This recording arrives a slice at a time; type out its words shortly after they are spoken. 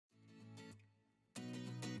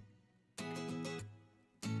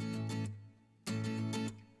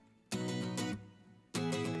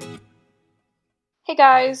Hey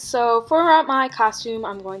guys, so for my costume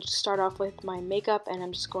I'm going to start off with my makeup and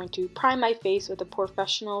I'm just going to prime my face with a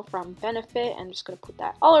Professional from Benefit. I'm just going to put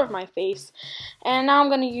that all over my face. And now I'm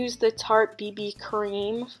going to use the Tarte BB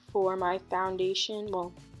Cream for my foundation,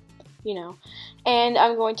 and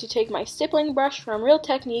I'm going to take my stippling brush from Real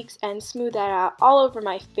Techniques and smooth that out all over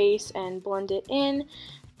my face and blend it in.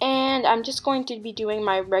 And I'm just going to be doing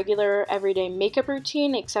my regular everyday makeup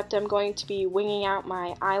routine, except I'm going to be winging out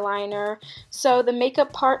my eyeliner. So the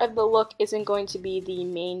makeup part of the look isn't going to be the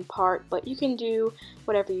main part, but you can do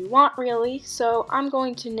whatever you want really. So I'm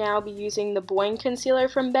going to now be using the Boing Concealer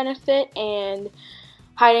from Benefit and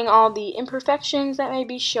hiding all the imperfections that may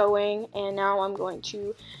be showing. And now I'm going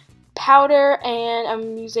to powder, and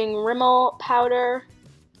I'm using Rimmel powder.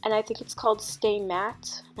 And I think it's called Stay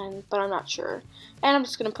Matte, but I'm not sure. And I'm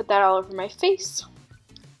just going to put that all over my face.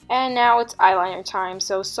 And now it's eyeliner time,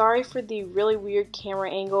 so sorry for the really weird camera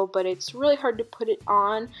angle, but it's really hard to put it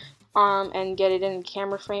on and get it in the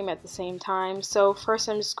camera frame at the same time. So first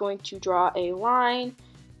I'm just going to draw a line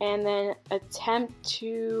and then attempt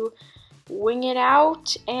to wing it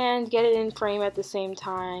out and get it in frame at the same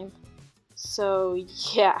time. So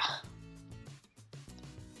yeah.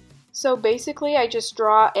 So basically I just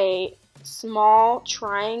draw a small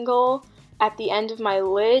triangle at the end of my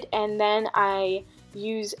lid, and then I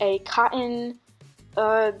use a cotton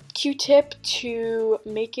Q-tip to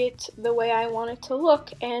make it the way I want it to look.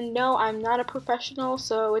 And no, I'm not a professional,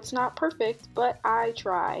 so it's not perfect, but I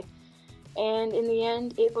tried. And in the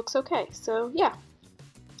end, it looks okay, so yeah.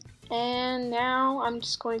 And now I'm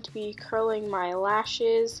just going to be curling my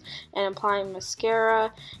lashes and applying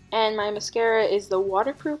mascara. And my mascara is the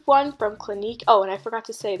waterproof one from Clinique. Oh, and I forgot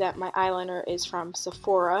to say that my eyeliner is from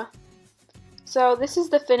Sephora. So this is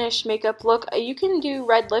the finished makeup look. You can do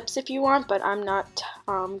red lips if you want, but I'm not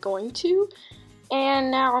going to. And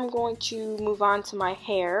now I'm going to move on to my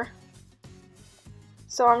hair.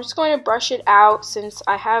 So I'm just going to brush it out since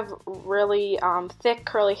I have really thick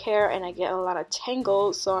curly hair and I get a lot of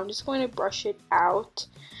tangles, so I'm just going to brush it out.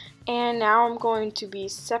 And now I'm going to be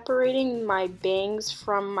separating my bangs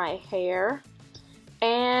from my hair.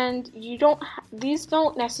 And these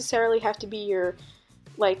don't necessarily have to be your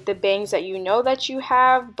the bangs that you know that you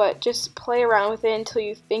have, but just play around with it until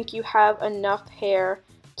you think you have enough hair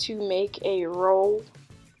to make a roll.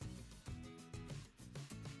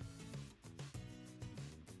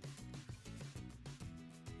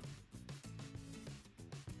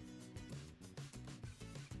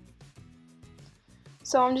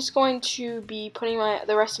 So I'm just going to be putting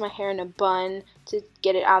the rest of my hair in a bun to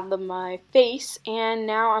get it out of my face, and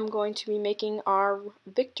now I'm going to be making our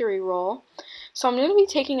victory roll. So I'm going to be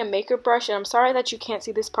taking a makeup brush, and I'm sorry that you can't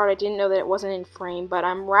see this part, I didn't know that it wasn't in frame, but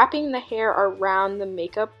I'm wrapping the hair around the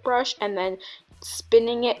makeup brush and then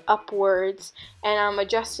spinning it upwards, and I'm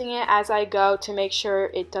adjusting it as I go to make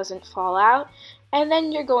sure it doesn't fall out. And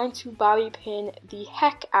then you're going to bobby pin the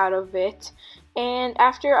heck out of it. And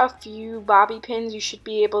after a few bobby pins, you should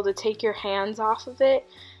be able to take your hands off of it.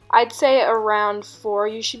 I'd say around 4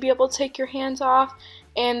 you should be able to take your hands off.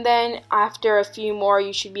 And then after a few more,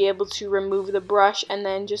 you should be able to remove the brush and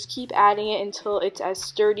then just keep adding it until it's as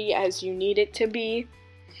sturdy as you need it to be.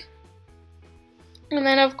 And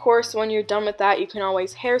then of course, when you're done with that, you can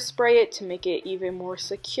always hairspray it to make it even more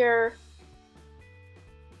secure.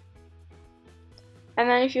 And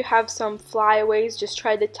then if you have some flyaways, just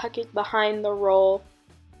try to tuck it behind the roll.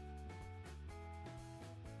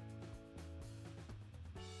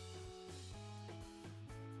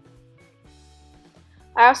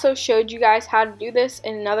 I also showed you guys how to do this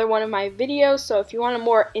in another one of my videos, so if you want a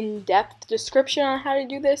more in-depth description on how to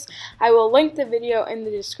do this, I will link the video in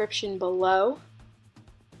the description below.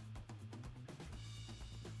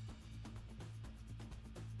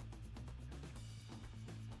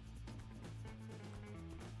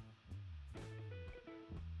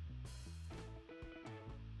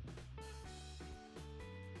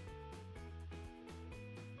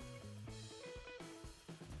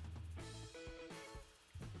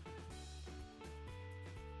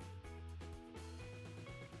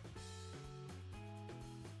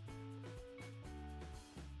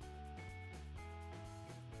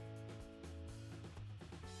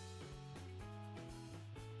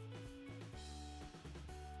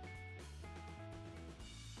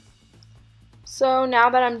 So now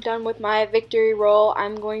that I'm done with my victory roll,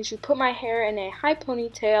 I'm going to put my hair in a high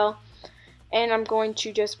ponytail, and I'm going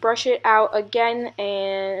to just brush it out again,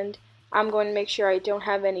 and I'm going to make sure I don't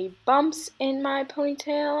have any bumps in my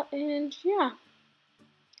ponytail, and yeah,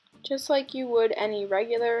 just like you would any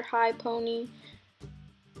regular high pony.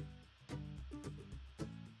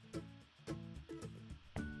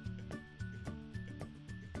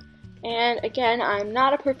 And again, I'm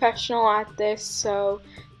not a professional at this, so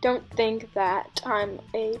don't think that I'm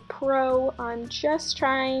a pro. I'm just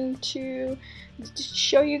trying to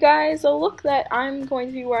show you guys a look that I'm going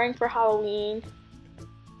to be wearing for Halloween.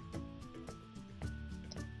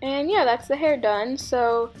 And yeah, that's the hair done.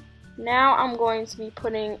 So now I'm going to be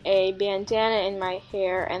putting a bandana in my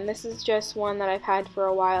hair, and this is just one that I've had for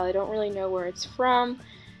a while. I don't really know where it's from.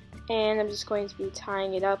 And I'm just going to be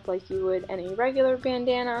tying it up like you would any regular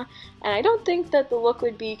bandana, and I don't think that the look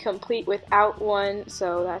would be complete without one,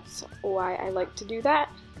 so that's why I like to do that.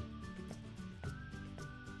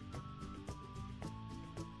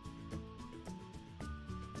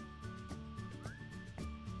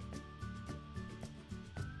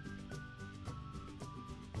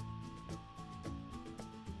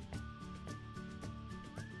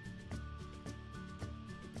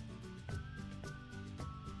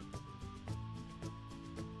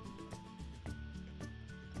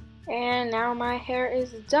 And now my hair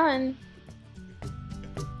is done.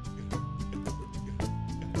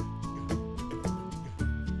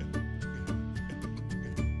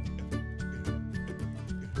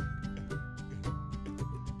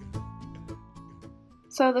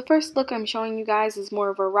 So the first look I'm showing you guys is more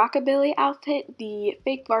of a rockabilly outfit. The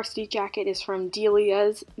fake varsity jacket is from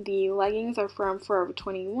Delia's. The leggings are from Forever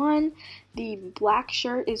 21. The black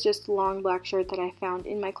shirt is just a long black shirt that I found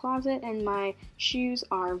in my closet, and my shoes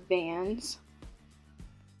are Vans.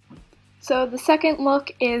 So the second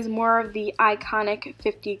look is more of the iconic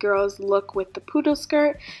 50 girls look with the poodle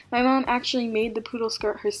skirt. My mom actually made the poodle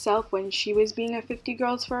skirt herself when she was being a 50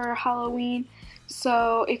 girls for Halloween.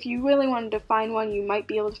 So if you really wanted to find one, you might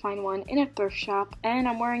be able to find one in a thrift shop. And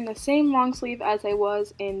I'm wearing the same long sleeve as I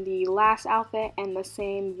was in the last outfit and the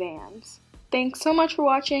same Vans. Thanks so much for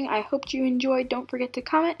watching. I hope you enjoyed. Don't forget to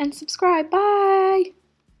comment and subscribe. Bye!